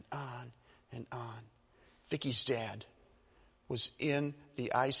and on and on. Vicky's dad was in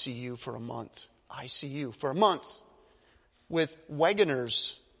the ICU for a month. ICU for a month with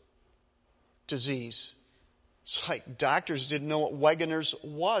Wegener's disease. It's like doctors didn't know what Wegener's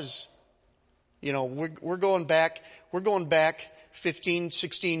was. We're going back 15,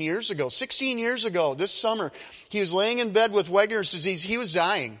 16 years ago. 16 years ago, this summer, he was laying in bed with Wegener's disease. He was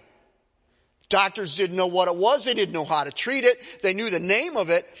dying. Doctors didn't know what it was. They didn't know how to treat it. They knew the name of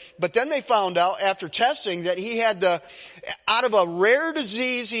it. But then they found out after testing that he had out of a rare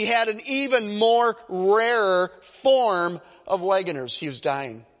disease, he had an even more rarer form of Wegener's. He was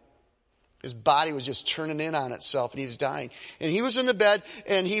dying. His body was just turning in on itself, and he was dying. And he was in the bed,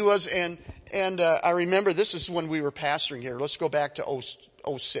 and I remember this is when we were pastoring here. Let's go back to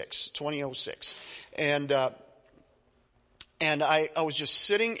 2006. And I was just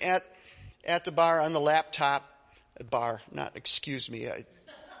sitting at the bar on the laptop. Excuse me.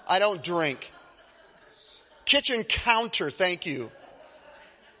 I don't drink. Kitchen counter, thank you.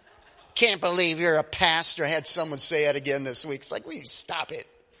 Can't believe you're a pastor. I had someone say that again this week. It's like, will you stop it?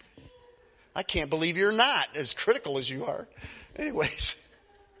 I can't believe you're not as critical as you are. Anyways.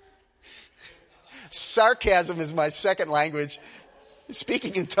 Sarcasm is my second language.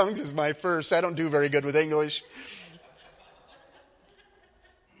 Speaking in tongues is my first. I don't do very good with English.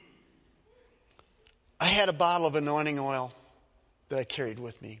 I had a bottle of anointing oil that I carried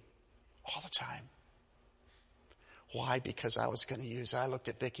with me all the time. Why? Because I was going to use it. I looked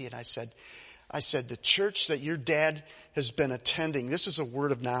at Vicki and I said, the church that your dad has been attending, this is a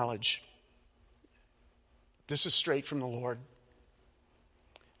word of knowledge. This is straight from the Lord.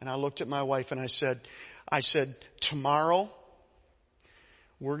 And I looked at my wife and I said, tomorrow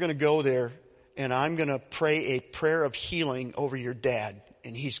we're going to go there and I'm going to pray a prayer of healing over your dad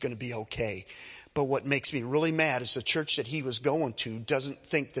and he's going to be okay. But what makes me really mad is the church that he was going to doesn't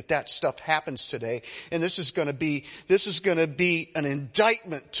think that stuff happens today. And this is going to be an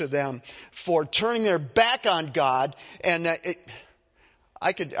indictment to them for turning their back on God. And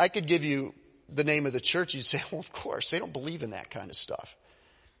I could give you the name of the church. You'd say, well, of course, they don't believe in that kind of stuff.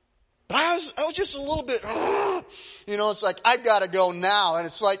 But I was just a little bit, it's like, I've got to go now. And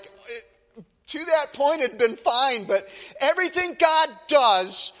it's like, to that point, it had been fine. But everything God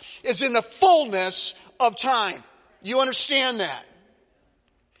does is in the fullness of time. You understand that?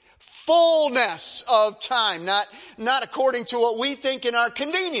 Fullness of time. Not according to what we think in our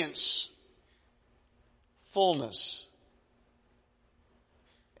convenience. Fullness.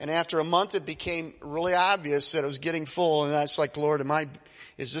 And after a month, it became really obvious that it was getting full. And that's like, Lord,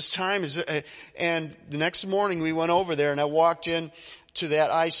 is this time? And the next morning we went over there and I walked in to that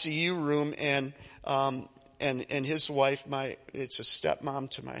ICU room and his wife, it's a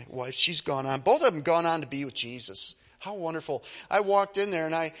stepmom to my wife. She's gone on. Both of them gone on to be with Jesus. How wonderful. I walked in there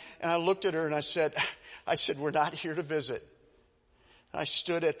and I looked at her and I said, we're not here to visit. I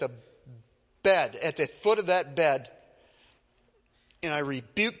stood at the bed, at the foot of that bed, and I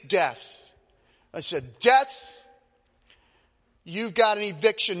rebuked death. I said, death, you've got an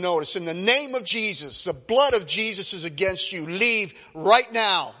eviction notice. In the name of Jesus, the blood of Jesus is against you. Leave right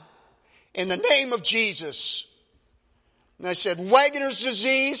now. In the name of Jesus. And I said, Wegener's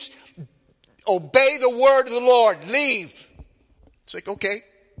disease, obey the word of the Lord. Leave. It's like, okay.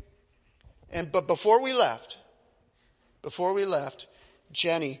 But before we left,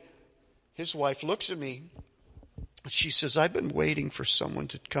 Jenny, his wife, looks at me. She says, I've been waiting for someone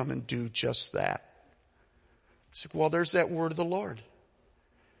to come and do just that. I said, well, there's that word of the Lord.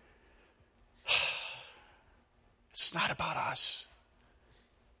 It's not about us.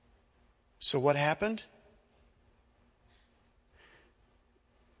 So what happened?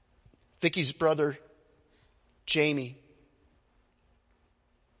 Vicky's brother, Jamie,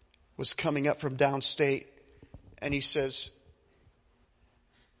 was coming up from downstate, and he says,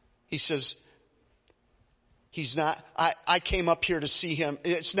 He's not, I came up here to see him.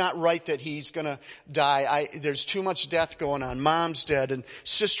 It's not right that he's going to die. There's too much death going on. Mom's dead and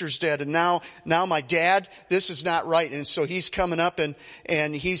sister's dead. And now my dad, this is not right. And so he's coming up and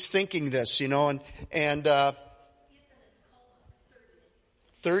he's thinking this, and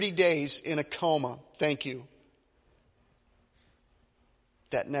 30 days in a coma. Thank you.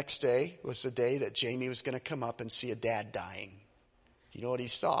 That next day was the day that Jamie was going to come up and see a dad dying. You know what he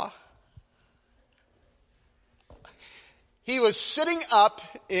saw? He was sitting up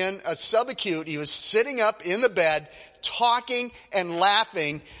in a subacute. He was sitting up in the bed, talking and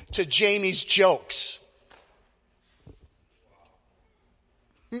laughing to Jamie's jokes.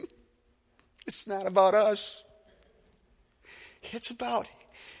 It's not about us. It's about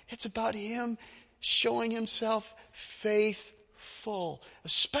him showing himself faithful,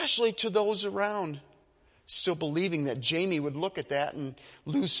 especially to those around. Still believing that Jamie would look at that and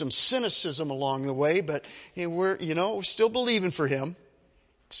lose some cynicism along the way, but we're still believing for him.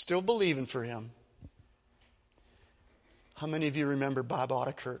 Still believing for him. How many of you remember Bob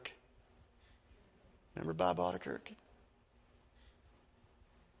Ottekirk? Remember Bob Ottekirk?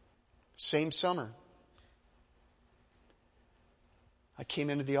 Same summer. I came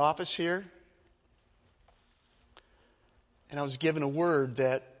into the office here, and I was given a word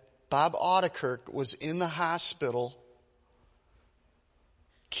that Bob Ottekirk was in the hospital,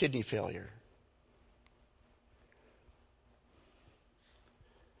 kidney failure.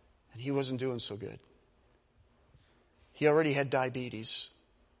 And he wasn't doing so good. He already had diabetes,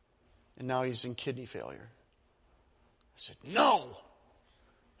 and now he's in kidney failure. I said, no,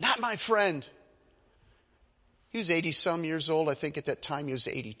 not my friend. He was 80-some years old. I think at that time he was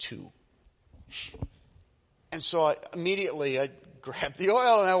 82. And so I grabbed the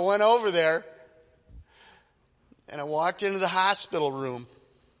oil and I went over there and I walked into the hospital room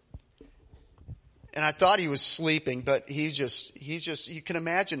and I thought he was sleeping, but he's just, you can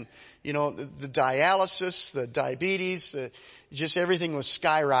imagine, the dialysis, the diabetes, just everything was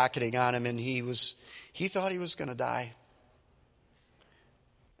skyrocketing on him and he thought he was going to die.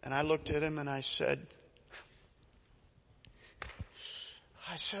 And I looked at him and I said,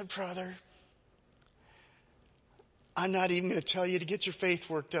 brother, I'm not even going to tell you to get your faith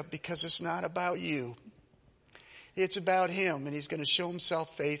worked up because it's not about you. It's about him, and he's going to show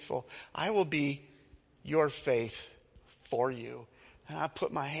himself faithful. I will be your faith for you. And I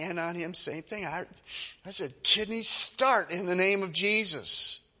put my hand on him, same thing. I said, kidneys, start in the name of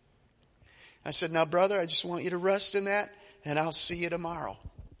Jesus. I said, now, brother, I just want you to rest in that, and I'll see you tomorrow.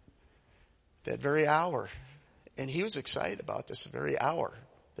 That very hour. And he was excited about this very hour.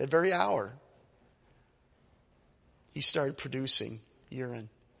 That very hour. He started producing urine.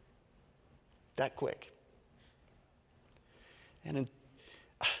 That quick. And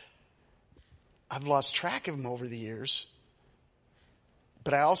I've lost track of him over the years.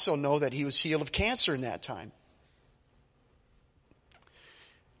 But I also know that he was healed of cancer in that time.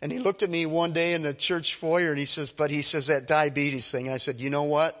 And he looked at me one day in the church foyer and he says, that diabetes thing. And I said, you know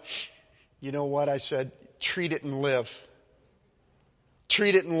what? I said, treat it and live.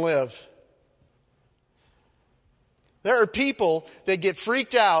 Treat it and live. There are people that get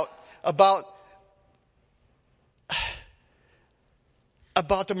freaked out about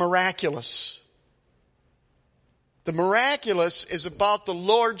the miraculous. The miraculous is about the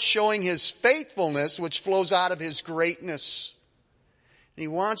Lord showing his faithfulness, which flows out of his greatness. And he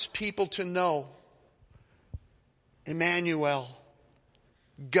wants people to know, Emmanuel,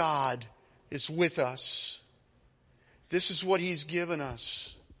 God is with us. This is what he's given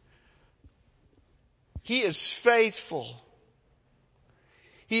us. He is faithful.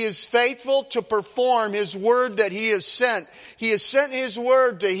 He is faithful to perform his word that he has sent. He has sent his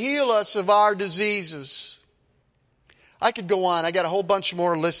word to heal us of our diseases. I could go on. I got a whole bunch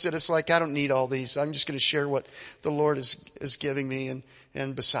more listed. It's like I don't need all these. I'm just going to share what the Lord is giving me.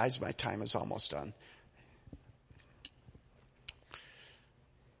 And besides, my time is almost done.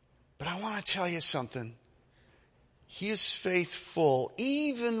 But I want to tell you something. He is faithful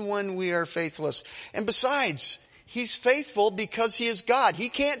even when we are faithless. And besides, he's faithful because he is God. He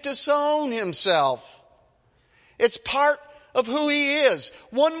can't disown himself. It's part of who he is.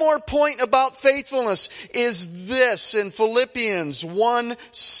 One more point about faithfulness is this in Philippians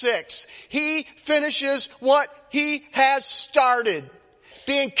 1:6. He finishes what he has started.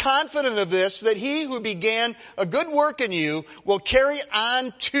 Being confident of this, that he who began a good work in you will carry it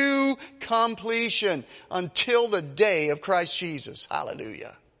on to completion until the day of Christ Jesus.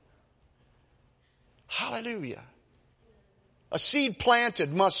 Hallelujah. Hallelujah. A seed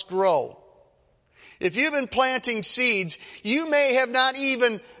planted must grow. If you've been planting seeds, you may have not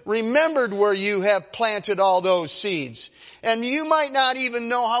even remembered where you have planted all those seeds. And you might not even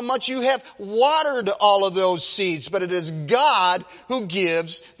know how much you have watered all of those seeds, but it is God who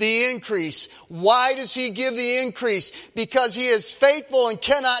gives the increase. Why does He give the increase? Because He is faithful and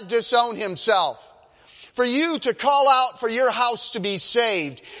cannot disown Himself. For you to call out for your house to be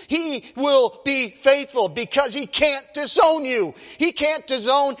saved, He will be faithful because He can't disown you. He can't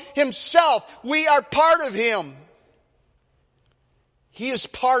disown Himself. We are part of Him. He is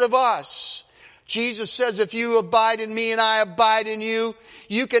part of us. Jesus says, if you abide in me and I abide in you,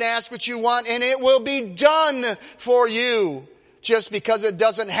 you can ask what you want and it will be done for you. Just because it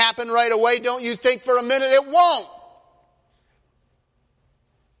doesn't happen right away, don't you think for a minute it won't.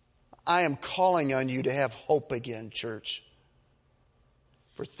 I am calling on you to have hope again, church.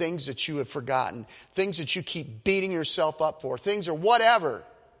 For things that you have forgotten, things that you keep beating yourself up for, things or whatever.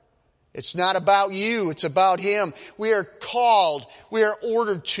 It's not about you, it's about Him. We are called, we are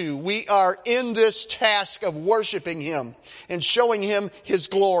ordered to, we are in this task of worshiping Him and showing Him His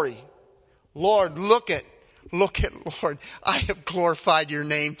glory. Lord, look at, Lord, I have glorified your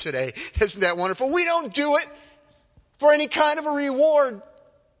name today. Isn't that wonderful? We don't do it for any kind of a reward.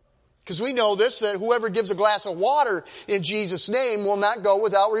 Because we know this, that whoever gives a glass of water in Jesus' name will not go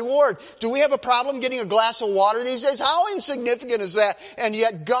without reward. Do we have a problem getting a glass of water these days? How insignificant is that? And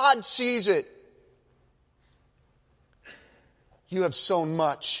yet God sees it. You have sown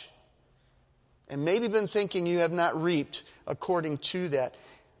much. And maybe been thinking you have not reaped according to that.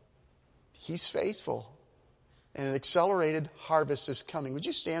 He's faithful. And an accelerated harvest is coming. Would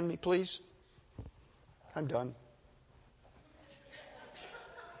you stand me, please? I'm done.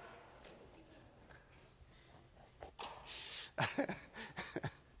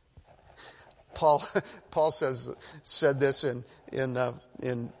 Paul said this in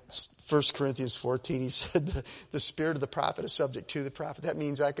 1 Corinthians 14. He said the spirit of the prophet is subject to the prophet. That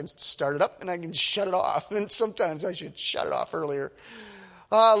means I can start it up and I can shut it off. And sometimes I should shut it off earlier.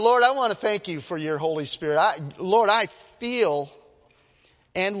 Lord, I want to thank you for your Holy Spirit. Lord, I feel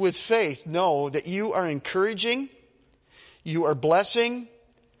and with faith know that you are encouraging, you are blessing,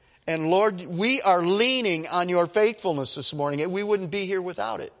 and Lord, we are leaning on your faithfulness this morning, and we wouldn't be here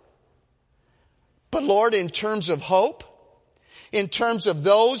without it. But Lord, in terms of hope, in terms of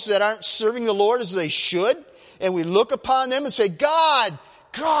those that aren't serving the Lord as they should, and we look upon them and say, God,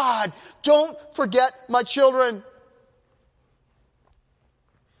 don't forget my children.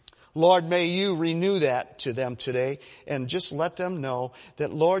 Lord, may you renew that to them today and just let them know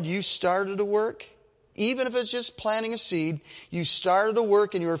that, Lord, you started a work. Even if it's just planting a seed, you started a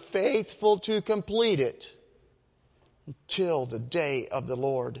work and you're faithful to complete it until the day of the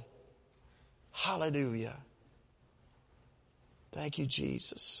Lord. Hallelujah. Thank you,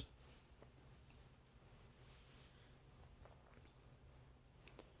 Jesus.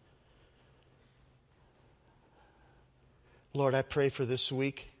 Lord, I pray for this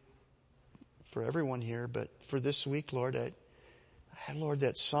week, for everyone here, but for this week, Lord, Lord,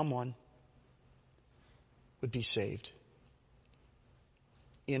 that someone would be saved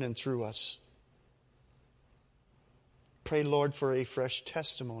in and through us. Pray, Lord, for a fresh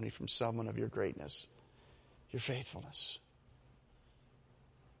testimony from someone of your greatness, your faithfulness.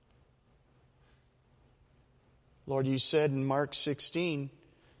 Lord, you said in Mark 16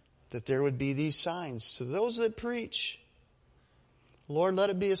 that there would be these signs to those that preach. Lord, let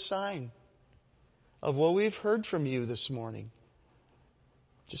it be a sign of what we've heard from you this morning.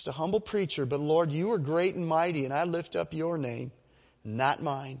 Just a humble preacher, but Lord, you are great and mighty, and I lift up your name, not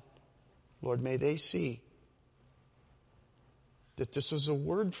mine. Lord, may they see that this was a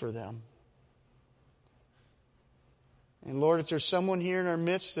word for them. And Lord, if there's someone here in our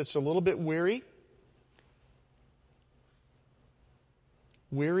midst that's a little bit weary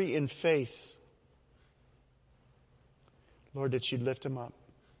in faith, Lord, that you'd lift them up,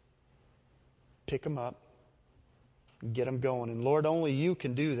 pick them up, get them going. And Lord, only you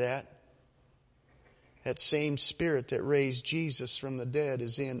can do that. That same Spirit that raised Jesus from the dead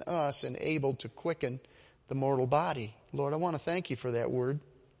is in us and able to quicken the mortal body. Lord, I want to thank you for that word.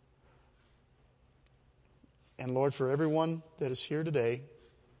 And Lord, for everyone that is here today,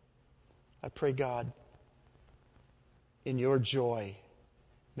 I pray, God, in your joy,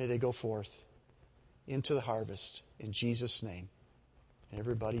 may they go forth into the harvest in Jesus' name.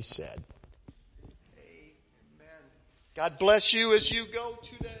 Everybody said, God bless you as you go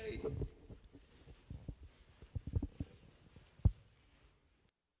today.